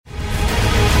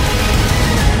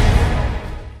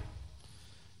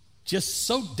just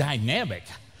so dynamic.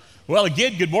 Well,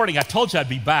 again, good morning. I told you I'd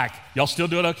be back. Y'all still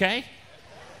doing okay?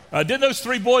 Didn't those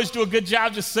three boys do a good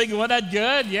job just singing? Wasn't that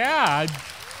good? Yeah.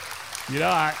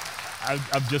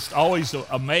 I'm just always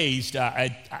amazed.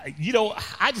 I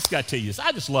just got to tell you this.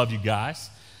 I just love you guys.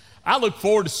 I look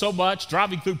forward to so much.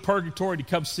 Driving through purgatory to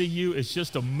come see you, it's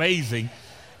just amazing.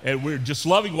 And we're just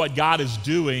loving what God is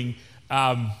doing.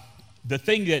 The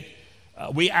thing that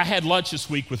I had lunch this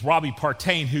week with Robbie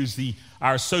Partain, who's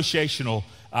our associational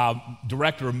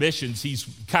director of missions. He's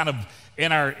kind of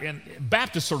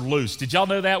Baptists are loose. Did y'all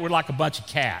know that? We're like a bunch of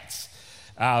cats.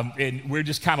 And we're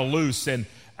just kind of loose in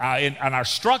our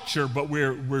structure, but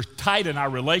we're tight in our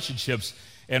relationships.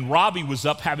 And Robbie was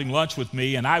up having lunch with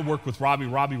me, and I work with Robbie.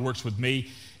 Robbie works with me.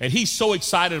 And he's so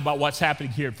excited about what's happening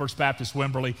here at First Baptist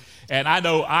Wimberley. And I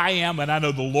know I am, and I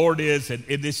know the Lord is, and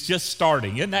it's just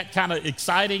starting. Isn't that kind of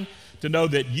exciting to know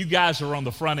that you guys are on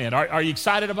the front end? Are you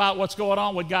excited about what's going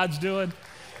on, what God's doing?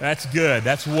 That's good.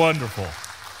 That's wonderful.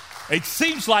 It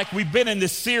seems like we've been in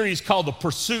this series called The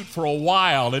Pursuit for a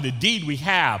while, and indeed we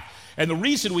have. And the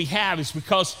reason we have is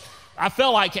because I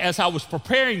felt like as I was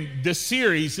preparing this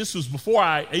series, this was before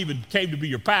I even came to be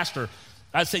your pastor,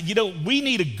 I said, we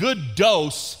need a good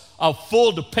dose of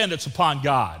full dependence upon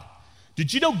God.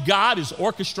 Did you know God is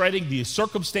orchestrating the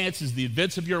circumstances, the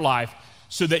events of your life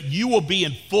so that you will be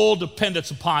in full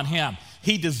dependence upon Him?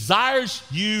 He desires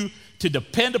you to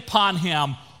depend upon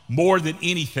Him more than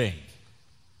anything.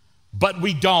 But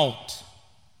we don't.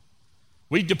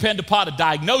 We depend upon a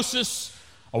diagnosis,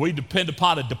 or we depend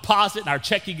upon a deposit in our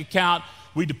checking account.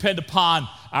 We depend upon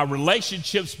our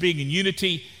relationships being in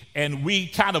unity, and we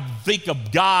kind of think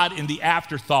of God in the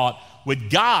afterthought.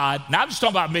 With God, now I'm just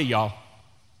talking about me, y'all.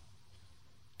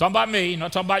 Talking about me,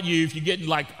 not talking about you. If you're getting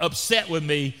upset with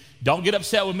me, don't get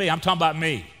upset with me. I'm talking about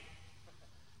me.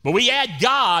 But we add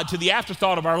God to the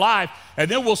afterthought of our life,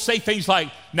 and then we'll say things like,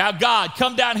 now God,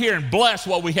 come down here and bless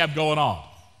what we have going on.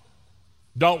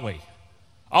 Don't we?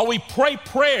 Or we pray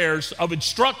prayers of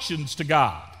instructions to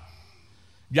God.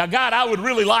 Yeah, God, I would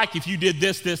really like if you did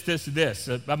this, this, this, and this.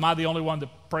 Am I the only one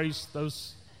that prays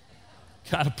those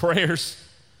kind of prayers?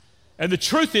 And the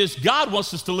truth is, God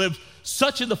wants us to live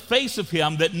such in the face of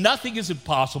Him that nothing is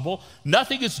impossible,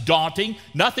 nothing is daunting,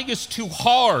 nothing is too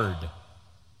hard.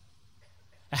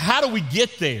 How do we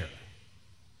get there?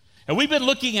 And we've been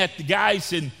looking at the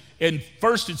guys in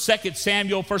 1st and 2nd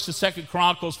Samuel, 1st and 2nd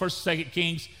Chronicles, 1st and 2nd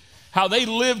Kings, how they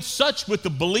lived such with the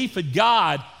belief in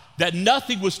God that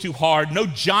nothing was too hard, no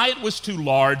giant was too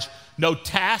large, no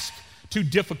task too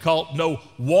difficult, no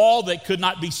wall that could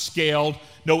not be scaled,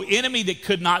 no enemy that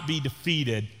could not be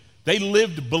defeated. They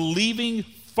lived believing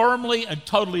firmly and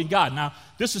totally in God. Now,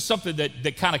 this is something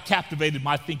that kind of captivated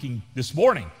my thinking this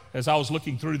morning as I was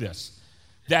looking through this,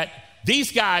 that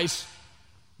these guys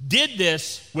did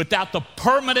this without the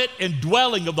permanent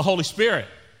indwelling of the Holy Spirit.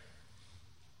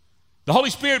 The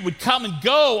Holy Spirit would come and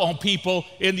go on people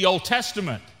in the Old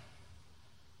Testament.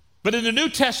 But in the New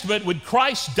Testament, when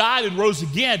Christ died and rose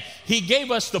again, He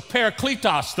gave us the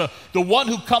Parakletos, the one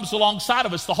who comes alongside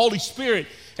of us, the Holy Spirit,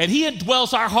 and He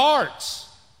indwells our hearts.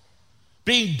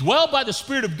 Being dwelled by the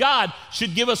Spirit of God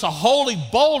should give us a holy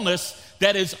boldness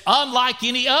that is unlike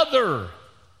any other.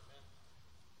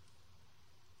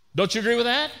 Don't you agree with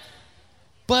that?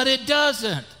 But it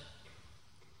doesn't.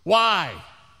 Why?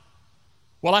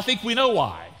 Well, I think we know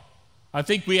why. I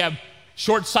think we have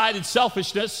short-sighted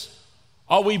selfishness,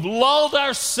 or we've lulled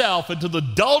ourselves into the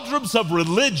doldrums of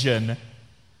religion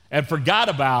and forgot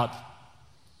about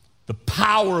the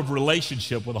power of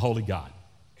relationship with a holy God.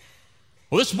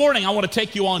 Well, this morning I want to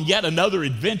take you on yet another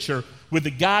adventure with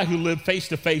a guy who lived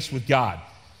face-to-face with God.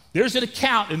 There's an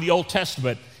account in the Old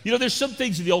Testament. There's some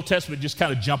things in the Old Testament just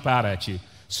kind of jump out at you.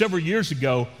 Several years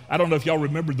ago, I don't know if y'all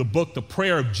remember the book, The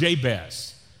Prayer of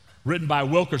Jabez, written by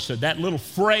Wilkerson, that little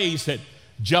phrase that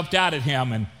jumped out at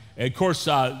him. And of course,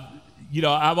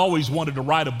 I've always wanted to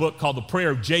write a book called The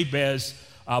Prayer of Jabez,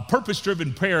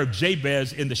 Purpose-Driven Prayer of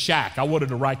Jabez in the Shack. I wanted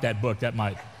to write that book. That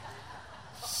might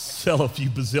sell a few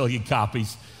bazillion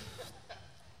copies.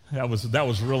 That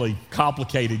was really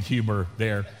complicated humor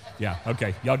there. Yeah,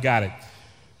 okay, y'all got it.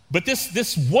 But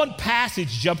this one passage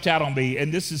jumped out on me,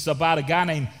 and this is about a guy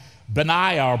named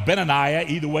Benaiah, or Benaniah,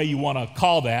 either way you want to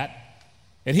call that.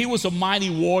 And he was a mighty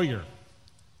warrior.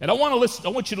 And I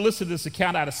want you to listen to this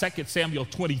account out of 2 Samuel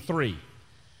 23.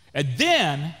 And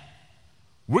then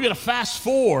we're going to fast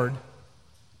forward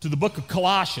to the book of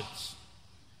Colossians.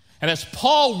 And as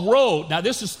Paul wrote, now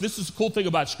this is the cool thing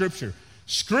about Scripture.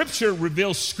 Scripture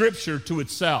reveals Scripture to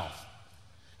itself.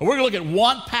 And we're going to look at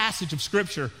one passage of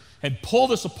Scripture and pull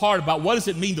this apart about what does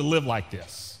it mean to live like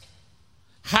this.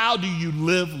 How do you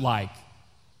live like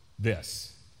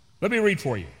this. Let me read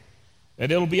for you,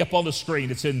 and it'll be up on the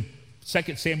screen. It's in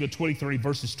 2 Samuel 23,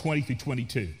 verses 20 through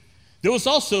 22. There was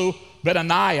also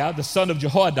Benaiah, the son of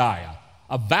Jehoiada,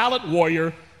 a valiant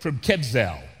warrior from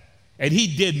Kibzel, and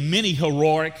he did many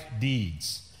heroic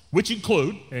deeds, which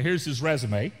include, and here's his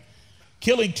resume,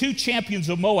 killing 2 champions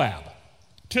of Moab.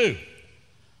 2,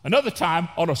 another time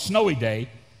on a snowy day,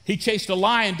 he chased a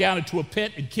lion down into a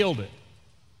pit and killed it.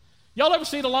 Y'all ever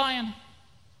seen a lion?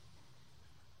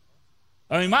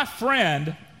 I mean, my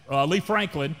friend, Lee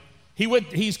Franklin,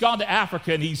 he's gone to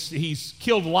Africa and he's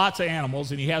killed lots of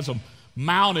animals, and he has them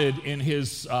mounted in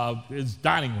his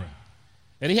dining room.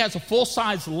 And he has a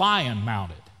full-size lion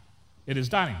mounted in his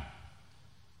dining room.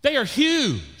 They are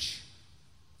huge.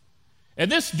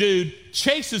 And this dude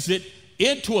chases it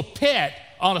into a pit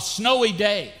on a snowy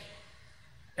day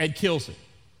and kills it.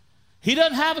 He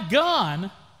doesn't have a gun.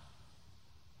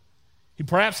 He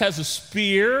perhaps has a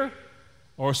spear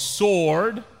or a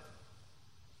sword.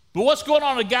 But what's going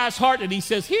on in the guy's heart? And he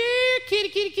says, "Here, kitty,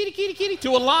 kitty, kitty, kitty, kitty," to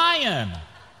a lion.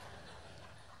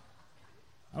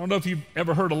 I don't know if you've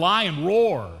ever heard a lion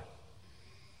roar.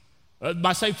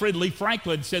 My same friend Lee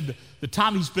Franklin said the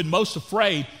time he's been most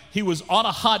afraid, he was on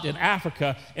a hunt in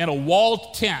Africa in a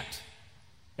walled tent,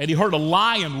 and he heard a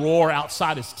lion roar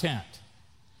outside his tent.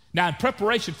 Now, in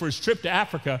preparation for his trip to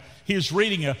Africa, he was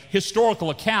reading a historical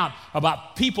account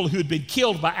about people who had been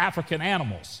killed by African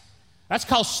animals. That's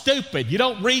called stupid. You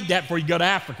don't read that before you go to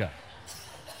Africa.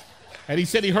 And he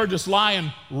said he heard this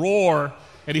lion roar,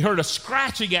 and he heard a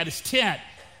scratching at his tent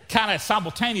kind of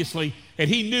simultaneously, and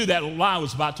he knew that lion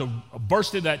was about to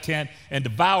burst into that tent and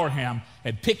devour him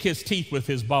and pick his teeth with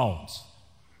his bones.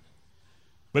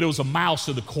 But it was a mouse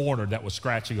in the corner that was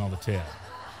scratching on the tent.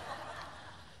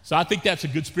 So I think that's a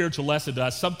good spiritual lesson to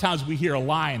us. Sometimes we hear a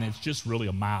lion, and it's just really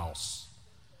a mouse.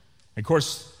 And of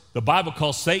course, the Bible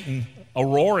calls Satan a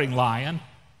roaring lion,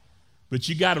 but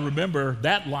you got to remember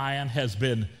that lion has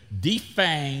been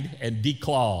defanged and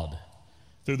declawed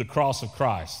through the cross of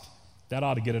Christ. That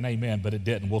ought to get an amen, but it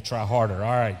didn't. We'll try harder.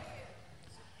 All right.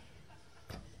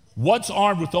 Once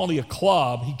armed with only a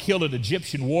club, he killed an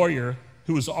Egyptian warrior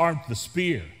who was armed with a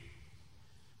spear.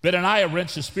 Benaiah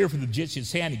wrenched the spear from the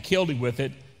Egyptian's hand and killed him with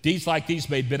it. Deeds like these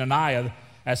made Benaiah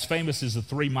as famous as the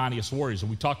 3 mightiest warriors, and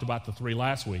we talked about the 3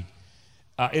 last week.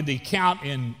 In the account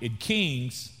in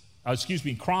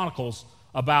Chronicles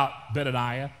about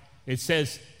Benaiah, it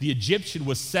says the Egyptian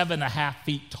was 7.5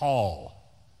 feet tall.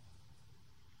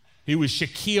 He was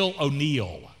Shaquille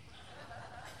O'Neal.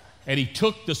 And he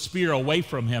took the spear away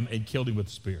from him and killed him with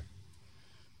the spear.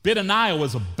 Benaiah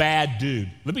was a bad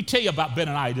dude. Let me tell you about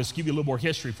Benaiah, just give you a little more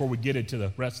history before we get into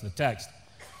the rest of the text.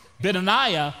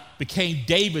 Benaiah became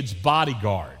David's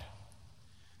bodyguard.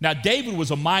 Now, David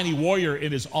was a mighty warrior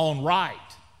in his own right,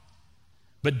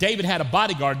 but David had a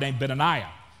bodyguard named Benaiah.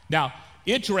 Now,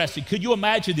 interesting, could you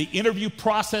imagine the interview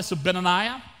process of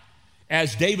Benaiah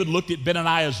as David looked at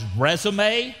Benaiah's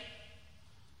resume?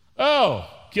 Oh,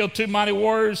 killed 2 mighty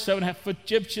warriors, 7.5-foot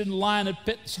Egyptian, lion in a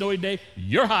pit, snowy day.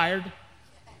 You're hired.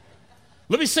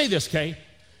 Let me say this, okay?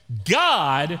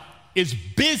 God is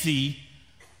busy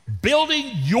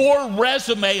building your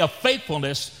resume of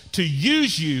faithfulness to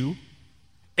use you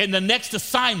in the next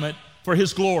assignment for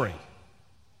his glory.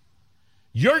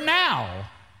 Your now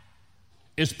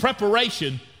is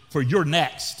preparation for your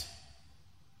next.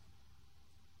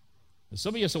 And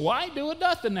some of you say, well, I ain't doing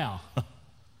nothing now.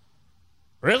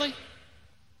 Really?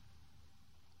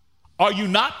 Are you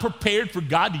not prepared for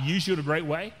God to use you in a great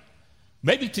way?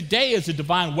 Maybe today is a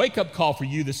divine wake-up call for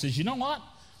you that says, you know what?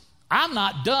 I'm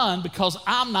not done because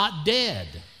I'm not dead.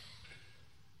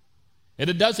 And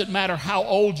it doesn't matter how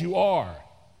old you are.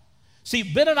 See,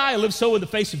 Benaiah lived so in the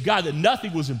face of God that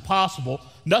nothing was impossible,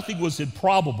 nothing was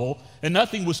improbable, and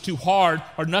nothing was too hard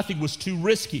or nothing was too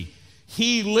risky.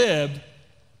 He lived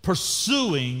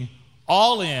pursuing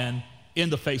all in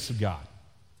the face of God.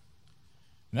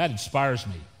 And that inspires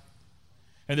me.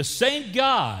 And the same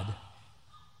God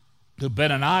who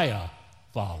Benaiah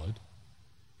followed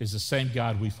is the same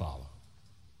God we follow.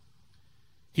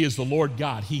 He is the Lord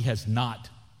God. He has not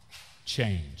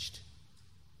changed.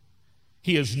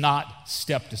 He has not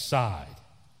stepped aside.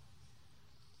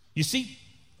 You see,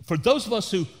 for those of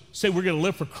us who say we're going to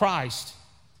live for Christ,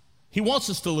 he wants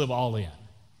us to live all in.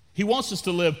 He wants us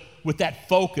to live with that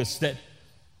focus that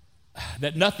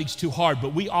nothing's too hard,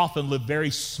 but we often live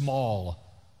very small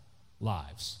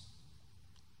lives.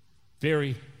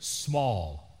 Very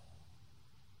small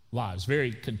lives,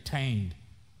 very contained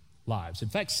lives. In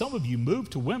fact, some of you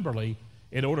moved to Wimberley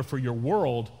in order for your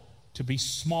world to be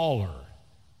smaller.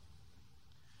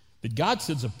 That God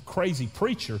sends a crazy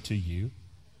preacher to you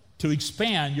to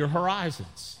expand your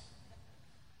horizons.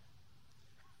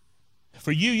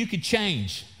 For you could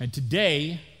change. And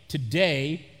today,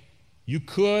 you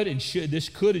could and should, this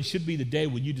could and should be the day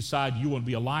when you decide you want to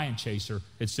be a lion chaser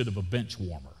instead of a bench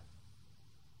warmer.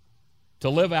 To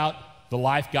live out the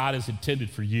life God has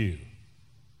intended for you.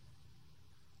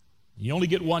 You only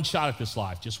get one shot at this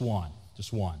life, just one.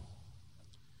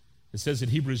 It says in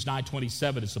Hebrews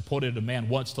 9:27, it's appointed a man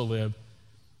once to live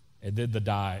and then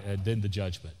the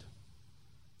judgment.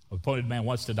 Appointed man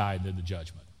wants to die and then the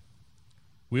judgment.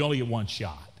 We only get one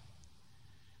shot.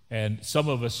 And some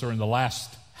of us are in the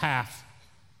last half,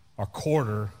 or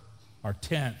quarter, or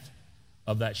tenth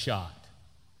of that shot.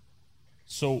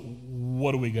 So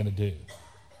what are we going to do?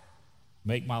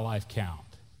 Make my life count.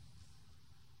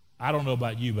 I don't know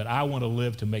about you, but I want to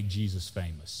live to make Jesus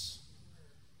famous.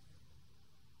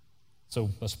 So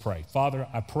let's pray. Father,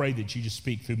 I pray that you just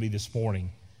speak through me this morning,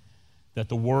 that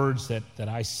the words that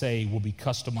I say will be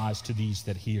customized to these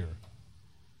that hear.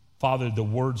 Father, the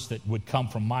words that would come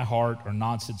from my heart are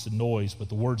nonsense and noise, but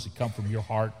the words that come from your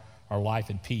heart are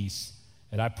life and peace.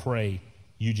 And I pray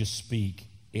you just speak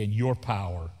in your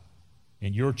power,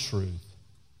 in your truth,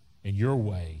 in your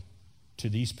way to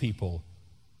these people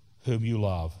whom you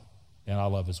love and I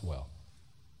love as well.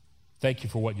 Thank you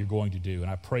for what you're going to do,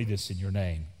 and I pray this in your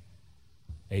name.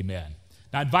 Amen.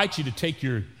 Now, I invite you to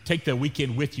take the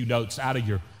weekend with you notes out of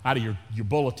your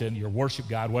bulletin, your worship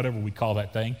guide, whatever we call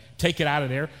that thing. Take it out of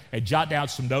there and jot down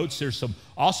some notes. There's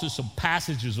also some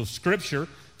passages of Scripture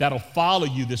that'll follow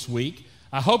you this week.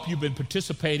 I hope you've been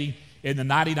participating in the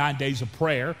 99 days of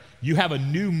prayer. You have a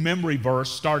new memory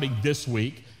verse starting this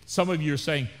week. Some of you are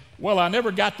saying, well, I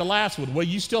never got the last one. Well,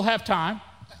 you still have time.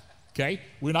 Okay?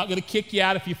 We're not going to kick you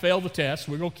out if you fail the test.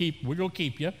 We're going to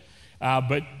keep you.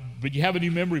 But you have a new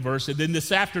memory verse. And then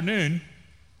this afternoon,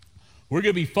 we're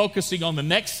going to be focusing on the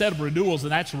next set of renewals,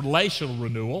 and that's relational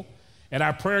renewal. And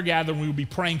our prayer gathering, we will be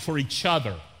praying for each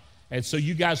other. And so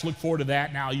you guys look forward to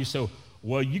that. Now you say,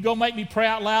 well, you going to make me pray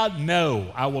out loud?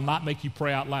 No, I will not make you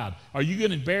pray out loud. Are you going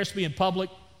to embarrass me in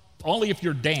public? Only if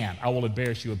you're Dan, I will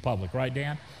embarrass you in public. Right,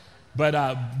 Dan? But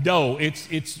no, it's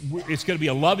going to be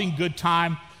a loving, good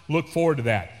time. Look forward to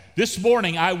that. This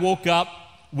morning, I woke up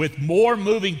with more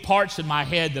moving parts in my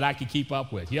head that I could keep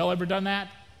up with. Y'all ever done that?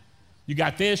 You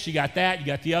got this, you got that, you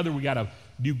got the other. We got a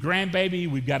new grandbaby.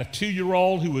 We've got a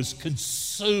 2-year-old who is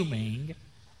consuming.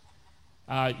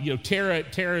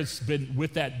 Tara's been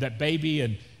with that baby,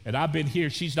 and I've been here.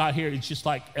 She's not here. It's just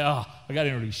like, I got to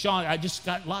introduce Sean. I just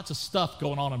got lots of stuff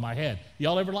going on in my head.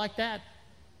 Y'all ever like that?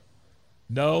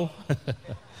 No?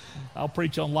 I'll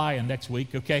preach on lying next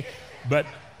week, okay? But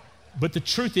the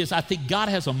truth is, I think God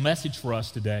has a message for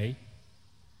us today,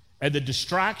 and the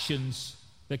distractions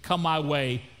that come my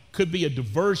way could be a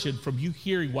diversion from you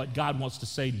hearing what God wants to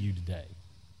say to you today.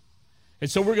 And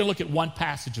so we're going to look at one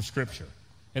passage of Scripture,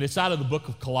 and it's out of the book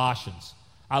of Colossians.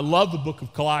 I love the book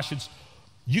of Colossians.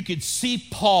 You can see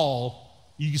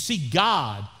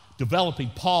God developing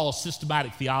Paul's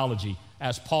systematic theology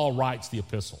as Paul writes the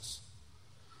epistles.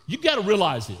 You've got to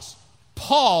realize this.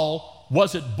 Paul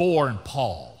wasn't born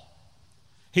Paul.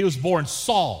 He was born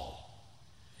Saul.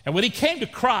 And when he came to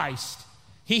Christ,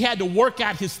 he had to work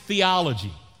out his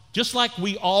theology, just like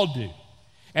we all do.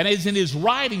 And as in his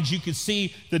writings, you can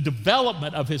see the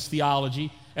development of his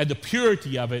theology and the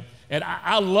purity of it. And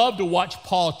I love to watch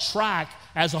Paul track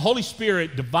as the Holy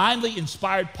Spirit divinely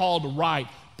inspired Paul to write.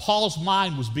 Paul's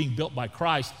mind was being built by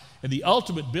Christ, and the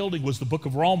ultimate building was the book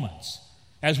of Romans.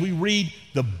 As we read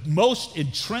the most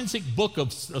intrinsic book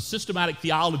of systematic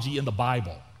theology in the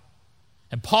Bible.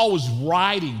 And Paul was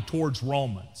writing towards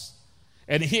Romans.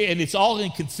 And it's all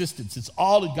in consistency. It's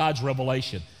all in God's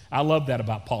revelation. I love that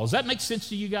about Paul. Does that make sense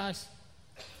to you guys?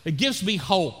 It gives me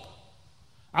hope.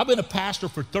 I've been a pastor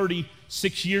for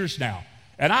 36 years now,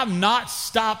 and I've not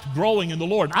stopped growing in the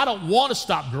Lord. I don't want to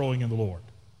stop growing in the Lord.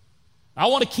 I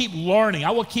want to keep learning.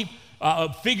 I want to keep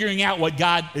figuring out what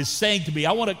God is saying to me.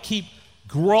 I want to keep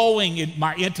growing in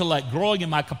my intellect, growing in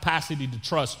my capacity to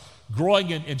trust,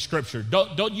 growing in Scripture.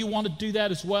 Don't you want to do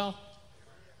that as well?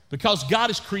 Because God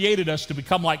has created us to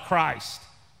become like Christ,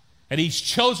 and He's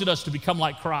chosen us to become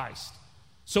like Christ.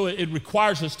 So it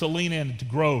requires us to lean in and to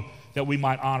grow that we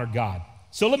might honor God.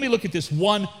 So let me look at this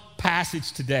one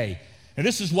passage today. And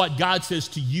this is what God says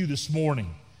to you this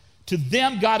morning. To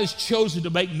them God has chosen to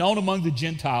make known among the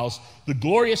Gentiles the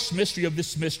glorious mystery of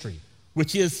this mystery,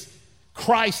 which is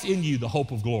Christ in you, the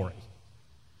hope of glory.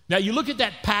 Now, you look at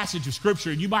that passage of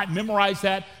Scripture, and you might memorize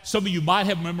that. Some of you might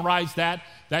have memorized that.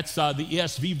 That's the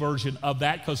ESV version of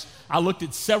that, because I looked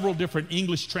at several different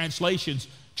English translations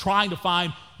trying to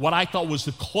find what I thought was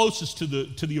the closest to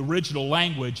the original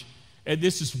language, and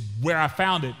this is where I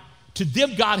found it. To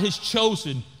them God has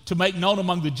chosen to to make known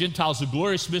among the Gentiles the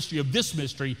glorious mystery of this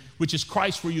mystery, which is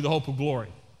Christ for you, the hope of glory.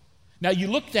 Now, you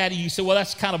looked at it and you said, well,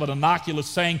 that's kind of an innocuous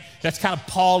saying. That's kind of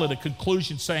Paul at a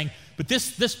conclusion saying. But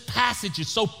this passage is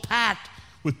so packed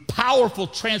with powerful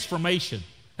transformation.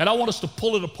 And I want us to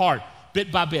pull it apart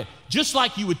bit by bit. Just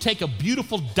like you would take a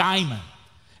beautiful diamond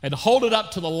and hold it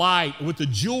up to the light with the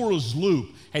jeweler's loupe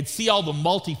and see all the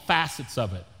multifacets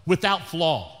of it without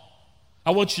flaw.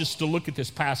 I want you just to look at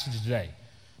this passage today.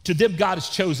 To them God has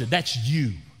chosen. That's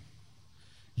you.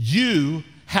 You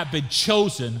have been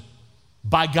chosen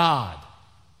by God.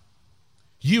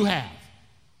 You have.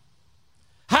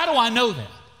 How do I know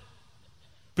that?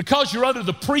 Because you're under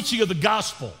the preaching of the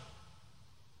gospel.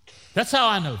 That's how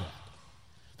I know that.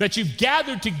 That you've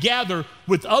gathered together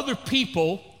with other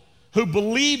people who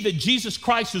believe that Jesus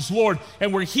Christ is Lord,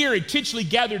 and we're here intentionally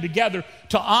gathered together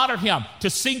to honor him, to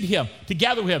sing to him, to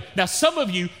gather with him. Now, some of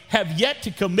you have yet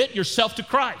to commit yourself to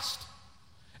Christ,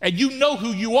 and you know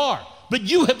who you are, but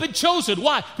you have been chosen.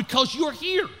 Why? Because you're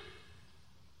here.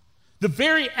 The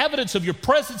very evidence of your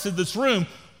presence in this room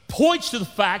points to the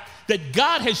fact that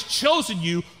God has chosen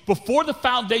you before the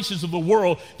foundations of the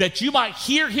world that you might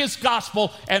hear his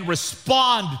gospel and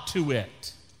respond to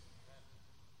it.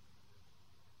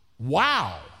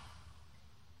 Wow.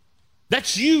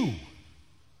 That's you.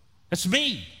 That's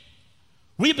me.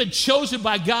 We've been chosen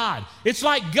by God. It's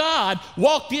like God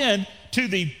walked in to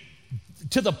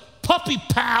the puppy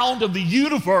pound of the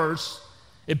universe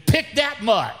and picked that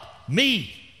mutt,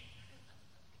 me.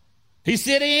 He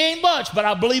said he ain't much, but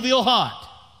I believe he'll hunt.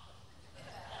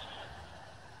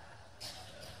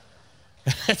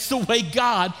 That's the way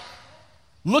God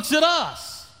looks at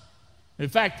us. In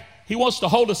fact, he wants to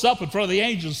hold us up in front of the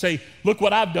angels and say, look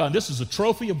what I've done. This is a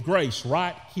trophy of grace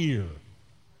right here.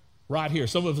 Right here.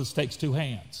 Some of us takes two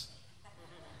hands.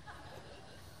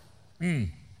 You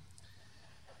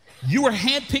were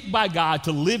handpicked by God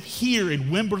to live here in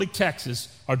Wimberley, Texas,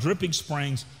 or Dripping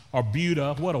Springs, or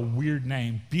Buda. What a weird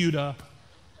name, Buda.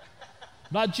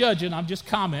 Not judging, I'm just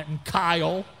commenting.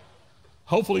 Kyle.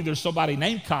 Hopefully there's somebody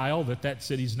named Kyle that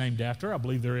city's named after. I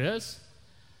believe there is.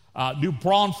 New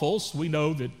Braunfels, we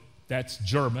know that that's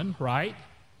German, right?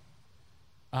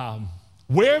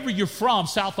 Wherever you're from,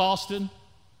 South Austin,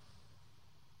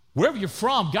 wherever you're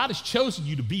from, God has chosen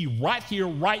you to be right here,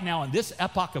 right now, in this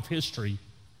epoch of history.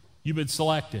 You've been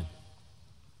selected.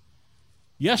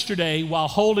 Yesterday, while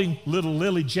holding little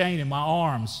Lily Jane in my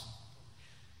arms,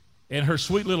 and her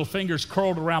sweet little fingers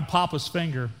curled around Papa's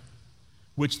finger,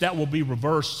 which that will be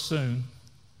reversed soon.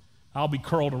 I'll be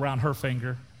curled around her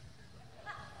finger.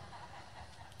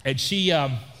 And she, I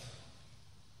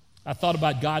thought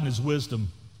about God and his wisdom.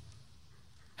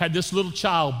 Had this little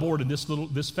child born in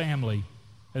this family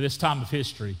at this time of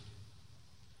history.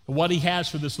 And what he has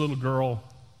for this little girl,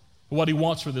 and what he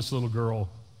wants for this little girl,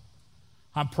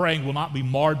 I'm praying will not be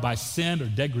marred by sin or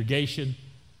degradation.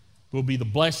 Will be the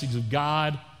blessings of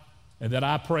God. And that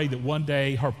I pray that one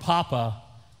day her papa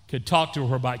could talk to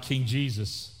her about King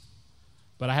Jesus.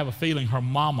 But I have a feeling her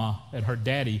mama and her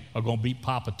daddy are going to beat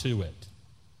Papa to it.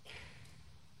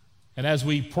 And as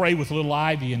we pray with little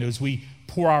Ivy and as we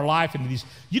pour our life into these,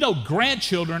 you know,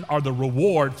 grandchildren are the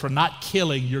reward for not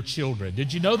killing your children.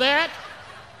 Did you know that?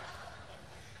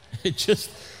 It's just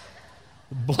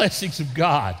the blessings of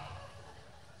God.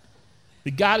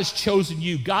 That God has chosen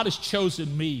you. God has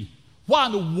chosen me. Why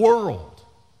in the world?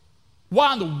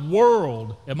 Why in the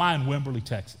world am I in Wimberley,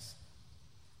 Texas?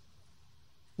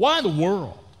 Why in the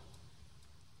world?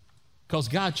 Because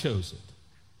God chose it.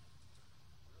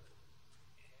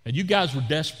 And you guys were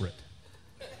desperate.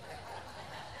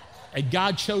 And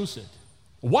God chose it.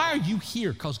 Why are you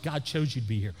here? Because God chose you to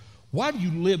be here. Why do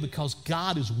you live? Because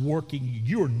God is working you.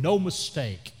 You are no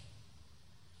mistake.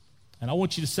 And I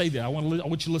want you to say that. I want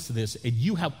you to listen to this. And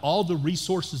you have all the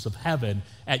resources of heaven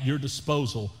at your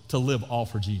disposal to live all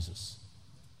for Jesus.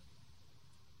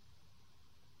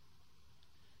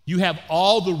 You have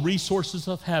all the resources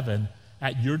of heaven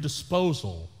at your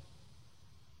disposal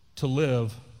to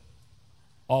live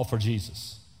all for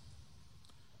Jesus.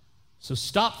 So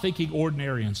stop thinking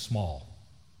ordinary and small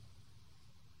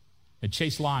and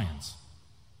chase lions.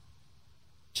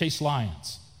 Chase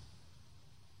lions.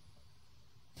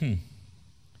 You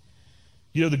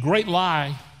know, the great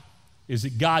lie is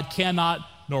that God cannot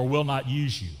nor will not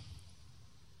use you.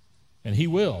 And he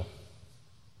will.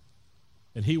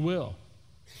 And he will.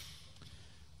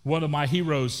 One of my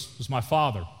heroes was my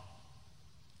father.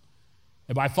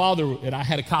 And my father and I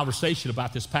had a conversation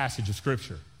about this passage of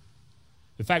Scripture.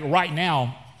 In fact, right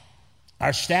now,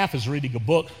 our staff is reading a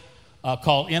book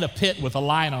called In a Pit with a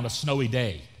Lion on a Snowy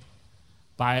Day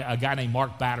by a guy named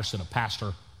Mark Batterson, a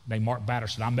pastor named Mark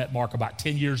Batterson. I met Mark about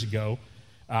 10 years ago.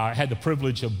 I had the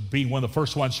privilege of being one of the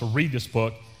first ones to read this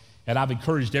book, and I've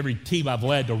encouraged every team I've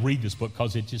led to read this book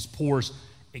because it just pours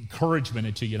encouragement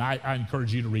into you, and I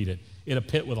encourage you to read it, In a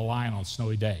Pit with a Lion on a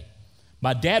Snowy Day.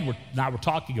 My dad and I were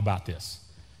talking about this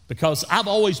because I've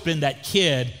always been that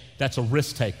kid that's a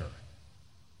risk taker.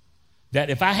 That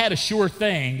if I had a sure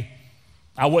thing,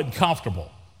 I wasn't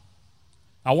comfortable.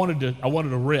 I wanted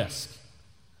to risk.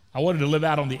 I wanted to live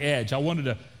out on the edge. I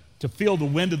wanted to feel the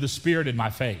wind of the Spirit in my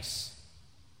face.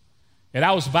 And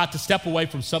I was about to step away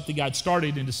from something I'd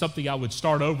started into something I would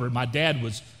start over, and my dad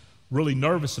was really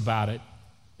nervous about it.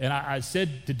 And I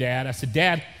said to Dad,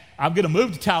 Dad, I'm going to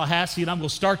move to Tallahassee, and I'm going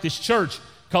to start this church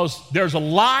because there's a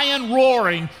lion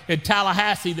roaring in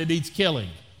Tallahassee that needs killing.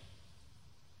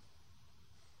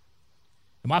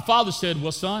 And my father said,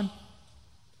 well, son,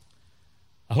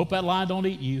 I hope that lion don't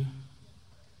eat you.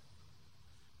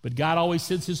 But God always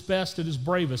sends his best and his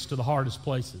bravest to the hardest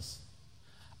places.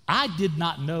 I did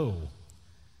not know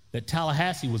that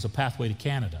Tallahassee was a pathway to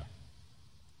Canada.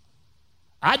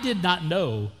 I did not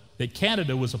know that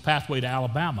Canada was a pathway to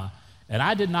Alabama. And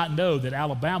I did not know that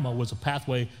Alabama was a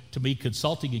pathway to me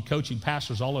consulting and coaching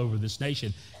pastors all over this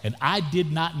nation. And I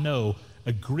did not know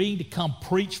agreeing to come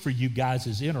preach for you guys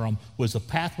as interim was a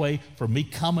pathway for me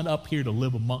coming up here to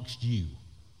live amongst you.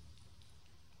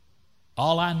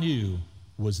 All I knew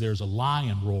was there's a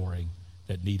lion roaring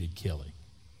that needed killing.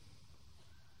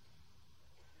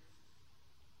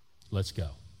 Let's go.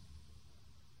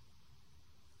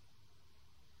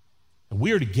 And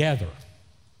we are together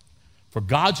for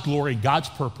God's glory and God's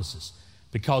purposes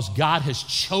because God has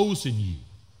chosen you.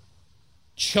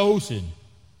 Chosen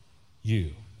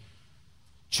you.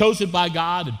 Chosen by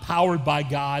God, empowered by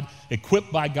God,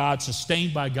 equipped by God,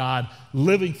 sustained by God,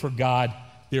 living for God.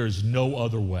 There is no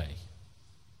other way.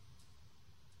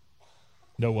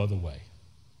 No other way.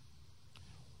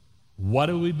 What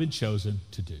have we been chosen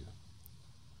to do?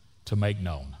 To make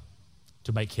known.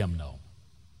 To make him known.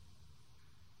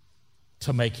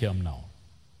 To make him known.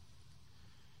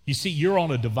 You see, you're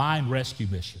on a divine rescue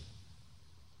mission.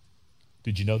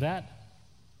 Did you know that?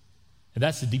 And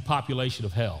that's the depopulation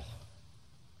of hell.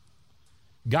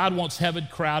 God wants heaven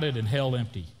crowded and hell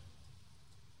empty.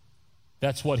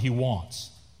 That's what he wants.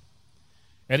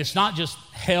 And it's not just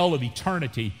hell of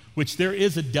eternity, which there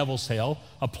is a devil's hell,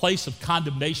 a place of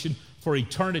condemnation for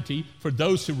eternity for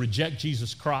those who reject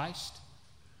Jesus Christ.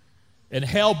 And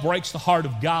hell breaks the heart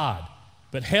of God.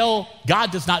 But hell,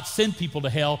 God does not send people to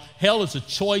hell. Hell is a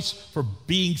choice for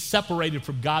being separated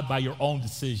from God by your own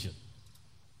decision.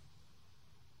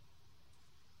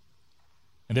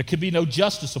 And there can be no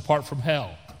justice apart from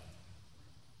hell.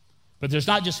 But there's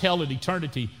not just hell in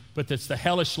eternity, but that's the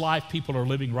hellish life people are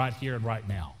living right here and right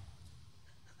now.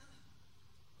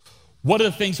 One of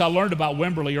the things I learned about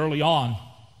Wimberley early on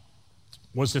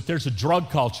was that there's a drug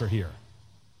culture here,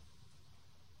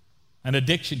 an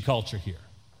addiction culture here,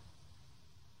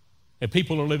 and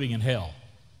people are living in hell.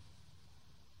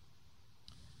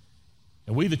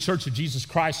 And we, the Church of Jesus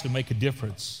Christ, will make a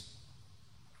difference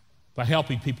by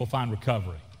helping people find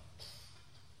recovery.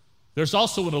 There's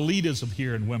also an elitism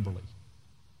here in Wimberley.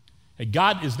 And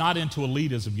God is not into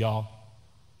elitism, y'all.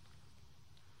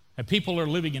 And people are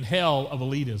living in hell of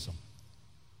elitism.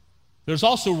 There's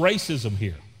also racism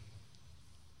here.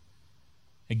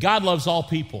 And God loves all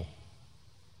people.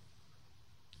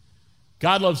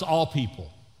 God loves all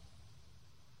people.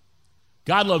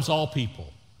 God loves all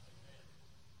people.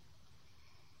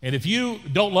 And if you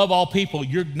don't love all people,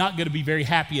 you're not going to be very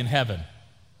happy in heaven.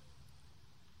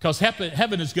 Because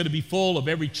heaven is going to be full of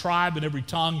every tribe and every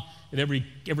tongue and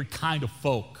every kind of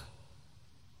folk.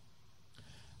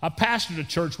 I pastored a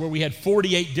church where we had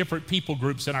 48 different people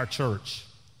groups in our church.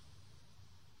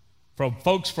 From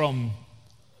folks from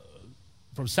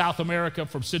South America,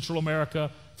 from Central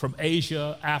America, from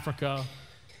Asia, Africa,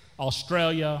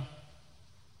 Australia,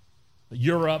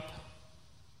 Europe,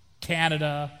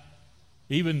 Canada,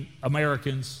 even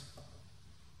Americans.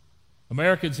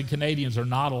 Americans and Canadians are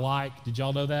not alike. Did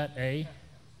y'all know that, eh?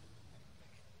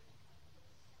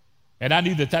 And I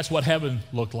knew that that's what heaven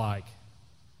looked like.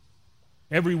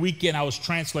 Every weekend I was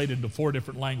translated into 4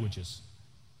 different languages.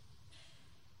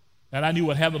 And I knew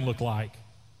what heaven looked like.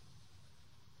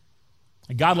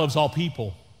 And God loves all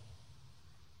people.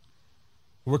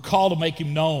 We're called to make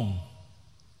him known.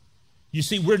 You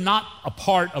see, we're not a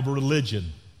part of a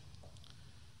religion.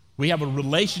 We have a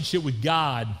relationship with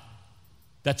God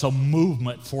that's a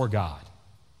movement for God.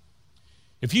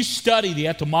 If you study the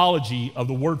etymology of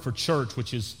the word for church,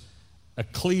 which is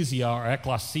ecclesia or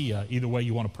ecclesia, either way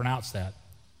you want to pronounce that,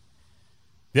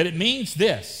 then it means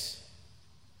this.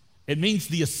 It means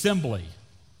the assembly.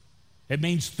 It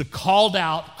means the called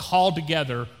out, called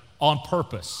together on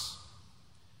purpose.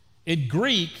 In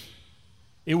Greek,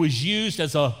 it was used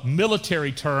as a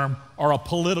military term or a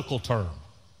political term,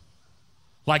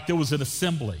 like there was an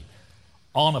assembly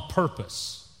on a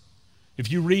purpose.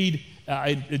 If you read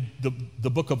in the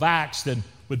book of Acts, then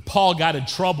when Paul got in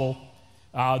trouble,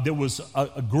 there was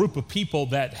a group of people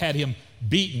that had him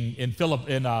beaten in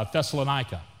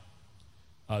Thessalonica.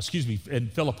 In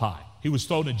Philippi. He was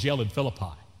thrown in jail in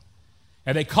Philippi.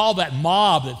 And they called that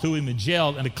mob that threw him in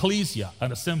jail an ecclesia,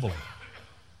 an assembly.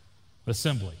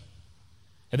 Assembly.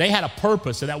 And they had a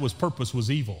purpose, and that purpose was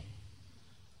evil.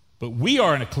 But we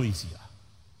are an ecclesia.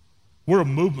 We're a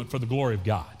movement for the glory of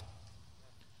God.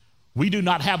 We do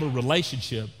not have a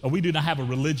relationship, or we do not have a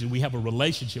religion. We have a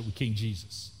relationship with King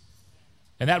Jesus.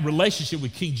 And that relationship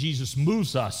with King Jesus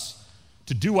moves us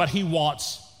to do what he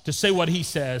wants, to say what he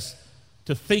says,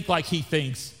 to think like he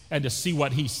thinks, and to see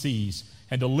what he sees,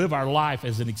 and to live our life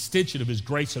as an extension of his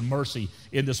grace and mercy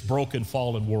in this broken,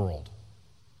 fallen world.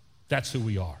 That's who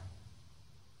we are.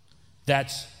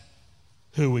 That's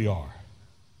who we are.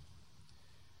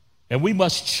 And we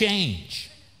must change.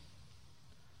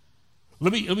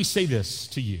 Let me say this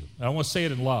to you. I want to say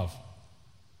it in love.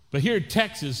 But here in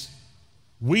Texas,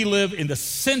 we live in the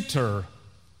center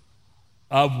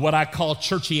of what I call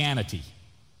churchianity.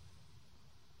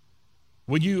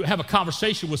 When you have a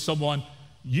conversation with someone,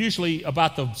 usually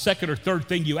about the second or third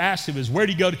thing you ask them is, where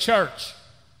do you go to church?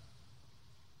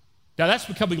 Now that's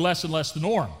becoming less and less the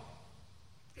norm.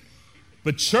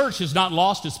 But church has not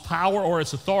lost its power or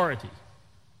its authority.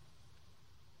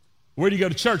 Where do you go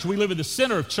to church? We live in the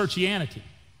center of churchianity.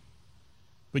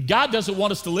 But God doesn't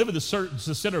want us to live in the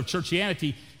center of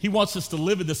churchianity. He wants us to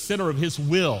live in the center of his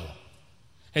will.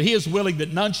 And he is willing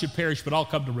that none should perish, but all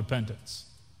come to repentance.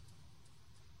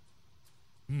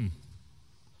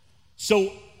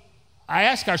 So I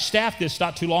asked our staff this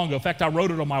not too long ago. In fact, I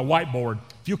wrote it on my whiteboard.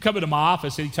 If you come into my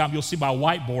office anytime, you'll see my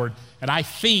whiteboard, and I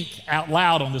think out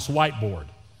loud on this whiteboard.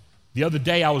 The other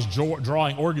day, I was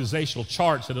drawing organizational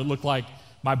charts, and it looked like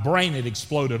my brain had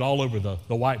exploded all over the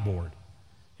whiteboard,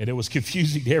 and it was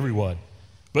confusing to everyone.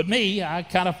 But me, I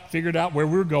kind of figured out where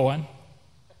we were going.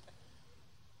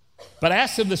 But I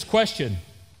asked them this question: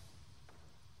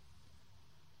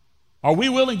 are we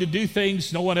willing to do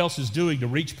things no one else is doing to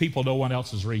reach people no one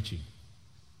else is reaching?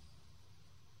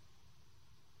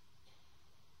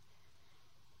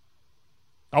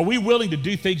 Are we willing to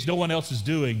do things no one else is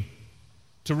doing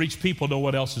to reach people no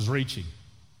one else is reaching?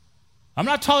 I'm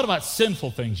not talking about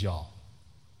sinful things, y'all.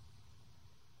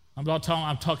 I'm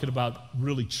talking about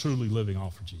really, truly living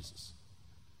all for Jesus.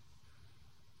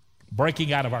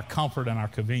 Breaking out of our comfort and our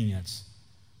convenience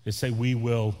to say we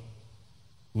will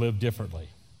live differently.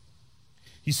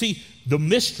 You see, the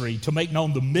mystery, to make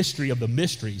known the mystery of the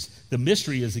mysteries, the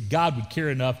mystery is that God would care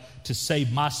enough to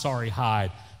save my sorry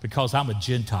hide because I'm a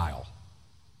Gentile.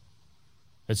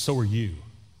 And so are you.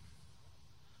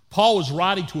 Paul was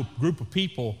writing to a group of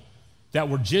people that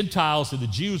were Gentiles, and the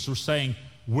Jews were saying,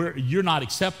 you're not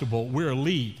acceptable, we're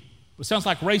elite. It sounds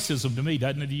like racism to me,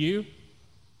 doesn't it to you?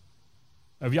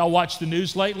 Have y'all watched the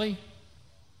news lately?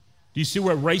 Do you see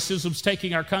where racism's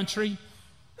taking our country?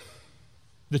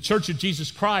 The Church of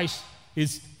Jesus Christ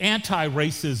is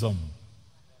anti-racism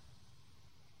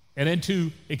and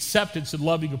into acceptance and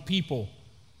loving of people.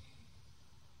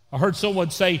 I heard someone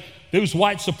say, those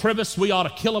white supremacists, we ought to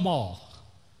kill them all.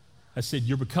 I said,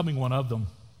 you're becoming one of them.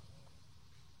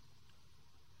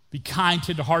 Be kind,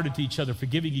 tender-hearted to each other,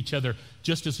 forgiving each other,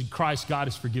 just as in Christ God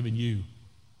has forgiven you.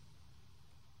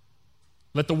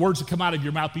 Let the words that come out of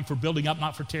your mouth be for building up,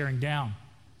 not for tearing down.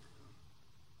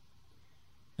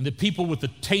 And the people with the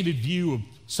tainted view of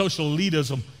social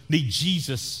elitism need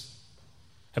Jesus.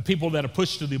 And people that are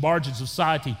pushed to the margins of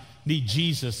society need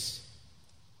Jesus.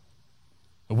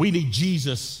 And we need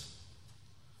Jesus.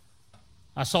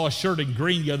 I saw a shirt in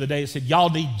green the other day that said, y'all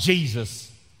need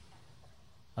Jesus.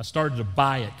 I started to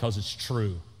buy it because it's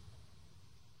true.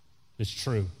 It's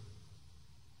true.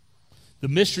 The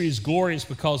mystery is glorious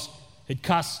because it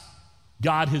cost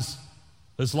God his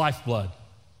lifeblood.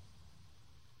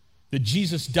 That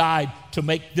Jesus died to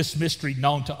make this mystery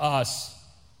known to us.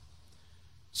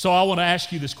 So I want to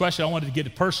ask you this question. I wanted to get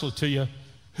it personal to you.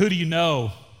 Who do you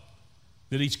know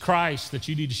that he's Christ that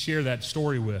you need to share that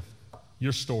story with?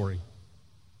 Your story.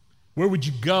 Where would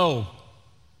you go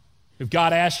if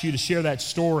God asked you to share that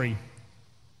story?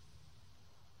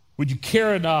 Would you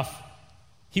care enough?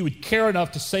 He would care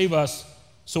enough to save us,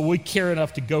 so we care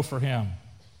enough to go for him.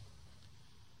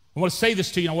 I want to say this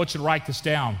to you, and I want you to write this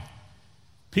down.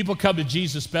 People come to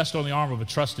Jesus best on the arm of a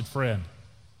trusted friend.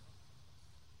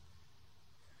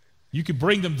 You could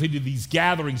bring them to these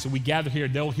gatherings, and we gather here,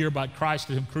 and they'll hear about Christ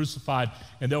and Him crucified,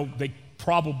 and they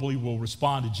probably will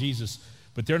respond to Jesus,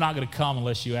 but they're not going to come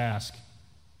unless you ask.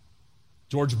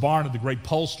 George Barna, the great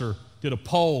pollster, did a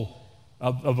poll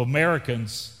of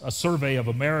Americans, a survey of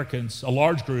Americans, a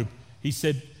large group. He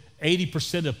said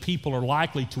 80% of people are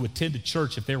likely to attend a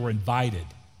church if they were invited.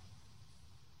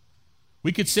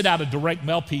 We could send out a direct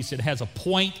mail piece that has a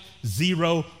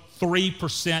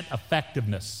 0.03%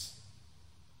 effectiveness.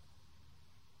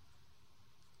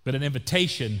 But an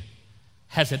invitation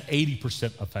has an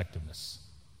 80% effectiveness.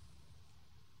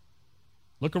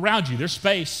 Look around you. There's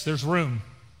space. There's room.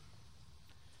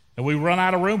 And we run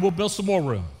out of room, we'll build some more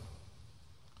room.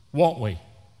 Won't we?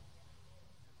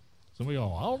 Some of you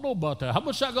go, I don't know about that. How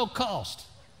much is that going to cost?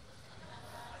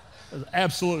 That's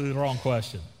absolutely the wrong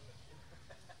question.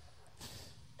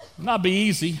 It'll not be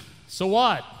easy. So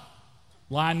what?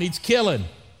 Lion needs killing.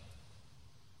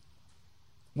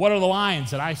 What are the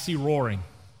lions that I see roaring?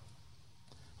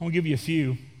 I'm going to give you a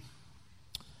few.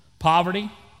 Poverty.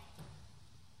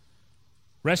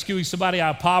 Rescuing somebody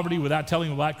out of poverty without telling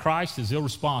them about Christ is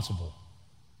irresponsible.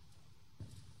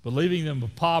 But leaving them in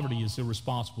poverty is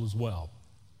irresponsible as well.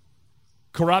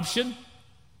 Corruption.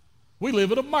 We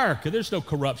live in America. There's no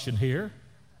corruption here.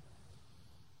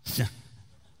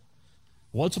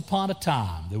 Once upon a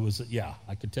time, there was,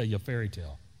 I could tell you a fairy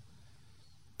tale.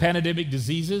 Pandemic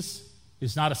diseases.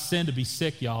 It's not a sin to be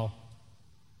sick, y'all.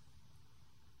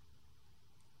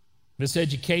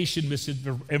 Miseducation,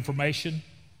 misinformation.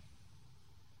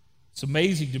 It's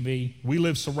amazing to me. We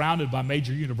live surrounded by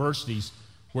major universities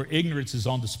where ignorance is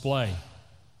on display.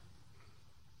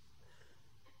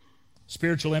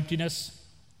 Spiritual emptiness.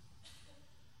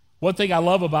 One thing I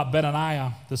love about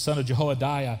Benaniah, the son of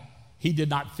Jehoiada, he did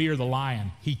not fear the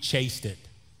lion. He chased it.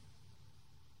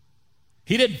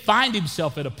 He didn't find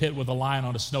himself in a pit with a lion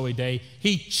on a snowy day.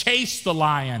 He chased the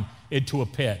lion into a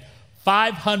pit.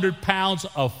 500 pounds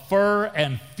of fur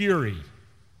and fury.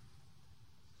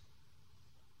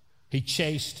 He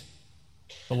chased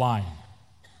the lion.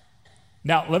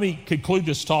 Now, let me conclude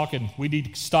this talk, and we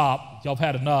need to stop. Y'all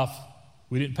have had enough.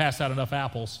 We didn't pass out enough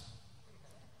apples.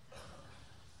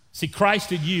 See,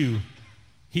 Christ in you,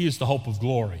 He is the hope of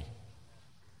glory.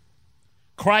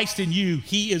 Christ in you,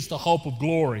 He is the hope of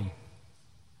glory.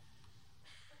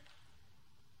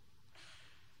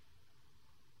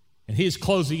 And He is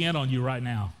closing in on you right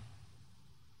now.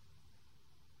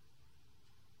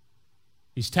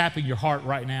 He's tapping your heart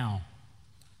right now.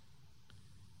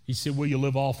 He said, will you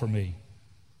live all for me?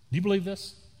 Do you believe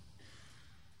this?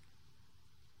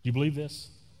 Do you believe this?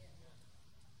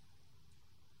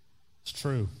 It's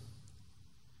true.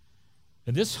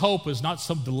 And this hope is not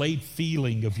some delayed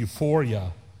feeling of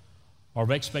euphoria or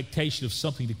of expectation of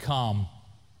something to come.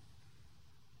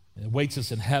 It awaits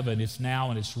us in heaven. It's now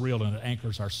and it's real, and it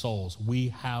anchors our souls. We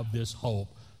have this hope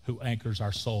who anchors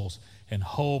our souls. And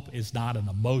hope is not an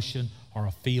emotion or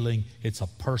a feeling. It's a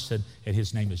person, and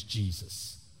His name is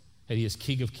Jesus. And He is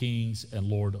King of kings and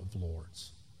Lord of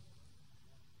lords.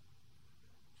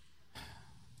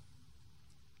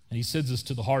 And He sends us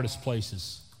to the hardest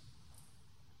places,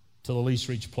 to the least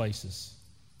reached places.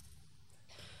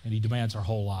 And He demands our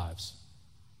whole lives.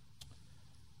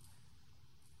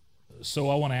 So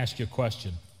I want to ask you a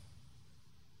question.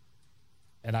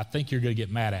 And I think you're going to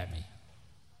get mad at me.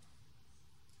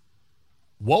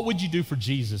 What would you do for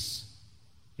Jesus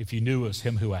if you knew it was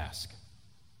Him who asked?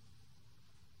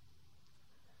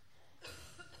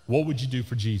 What would you do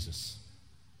for Jesus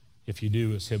if you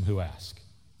knew it was Him who asked?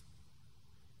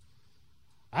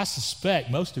 I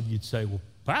suspect most of you'd say, well,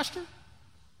 Pastor,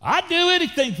 I'd do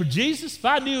anything for Jesus if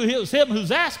I knew it was Him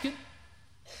who's asking.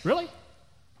 Really?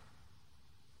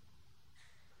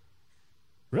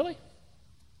 Really?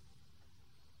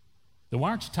 Then why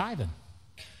aren't you tithing?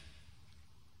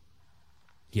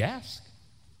 He asked.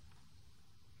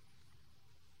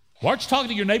 Why aren't you talking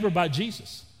to your neighbor about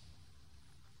Jesus?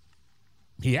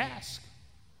 He asked.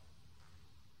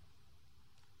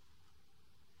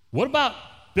 What about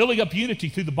building up unity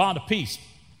through the bond of peace?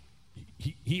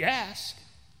 He asked.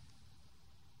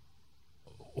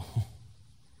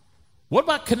 What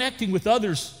about connecting with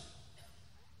others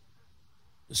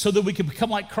so that we can become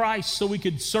like Christ, so we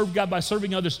could serve God by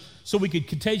serving others, so we could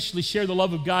contagiously share the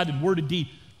love of God in word and deed?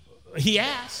 He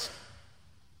asked.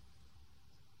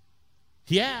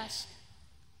 He asked.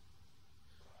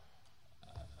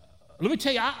 Let me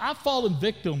tell you, I've fallen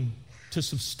victim to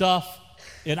some stuff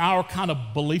in our kind of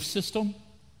belief system.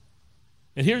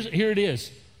 And here it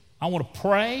is. I want to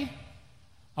pray,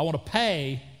 I want to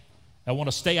pay, I want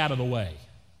to stay out of the way.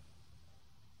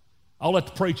 I'll let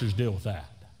the preachers deal with that.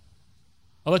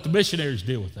 I'll let the missionaries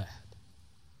deal with that.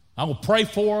 I'm going to pray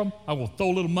for them. I'm going to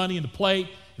throw a little money in the plate,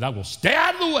 and I'm going to stay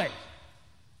out of the way.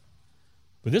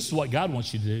 But this is what God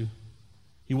wants you to do.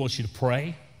 He wants you to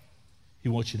pray. He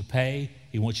wants you to pay.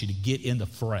 He wants you to get in the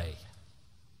fray.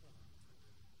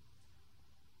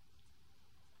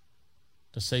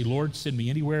 To say, Lord, send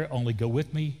me anywhere, only go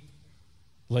with me.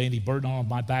 Lay any burden on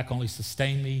my back, only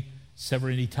sustain me. Sever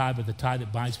any tie but the tie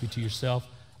that binds me to yourself.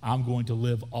 I'm going to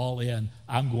live all in.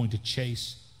 I'm going to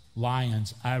chase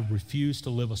lions. I refuse to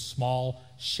live a small,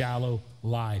 shallow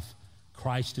life.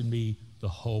 Christ in me, the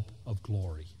hope of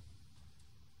glory.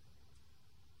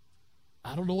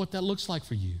 I don't know what that looks like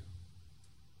for you.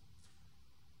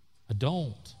 I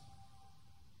don't.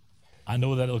 I know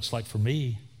what that looks like for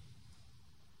me.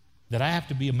 That I have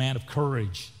to be a man of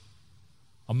courage,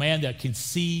 a man that can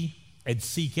see and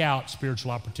seek out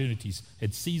spiritual opportunities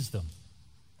and seize them.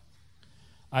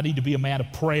 I need to be a man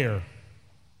of prayer,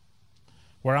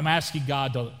 where I'm asking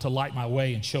God to light my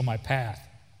way and show my path.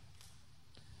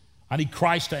 I need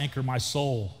Christ to anchor my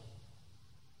soul.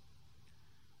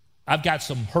 I've got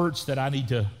some hurts that I need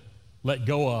to let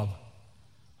go of.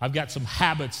 I've got some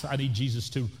habits I need Jesus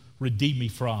to redeem me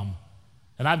from.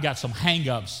 And I've got some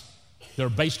hang-ups that are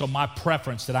based on my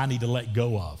preference that I need to let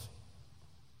go of.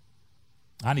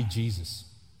 I need Jesus.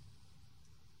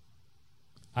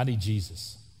 I need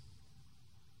Jesus.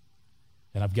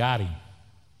 And I've got him.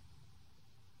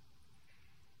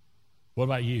 What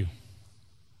about you?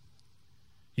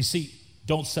 You see,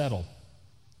 don't settle.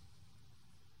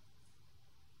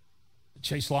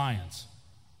 Chase lions.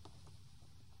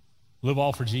 Live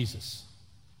all for Jesus.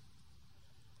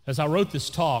 As I wrote this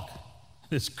talk,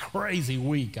 this crazy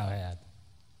week I had,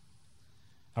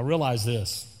 I realized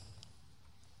this.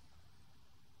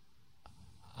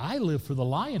 I live for the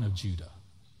Lion of Judah.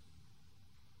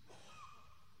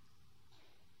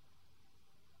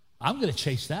 I'm going to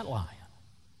chase that lion.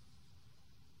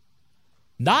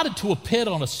 Not into a pit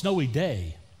on a snowy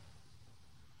day,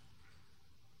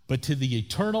 but to the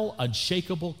eternal,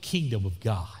 unshakable kingdom of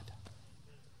God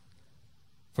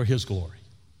for his glory.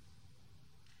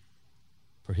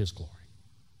 For his glory.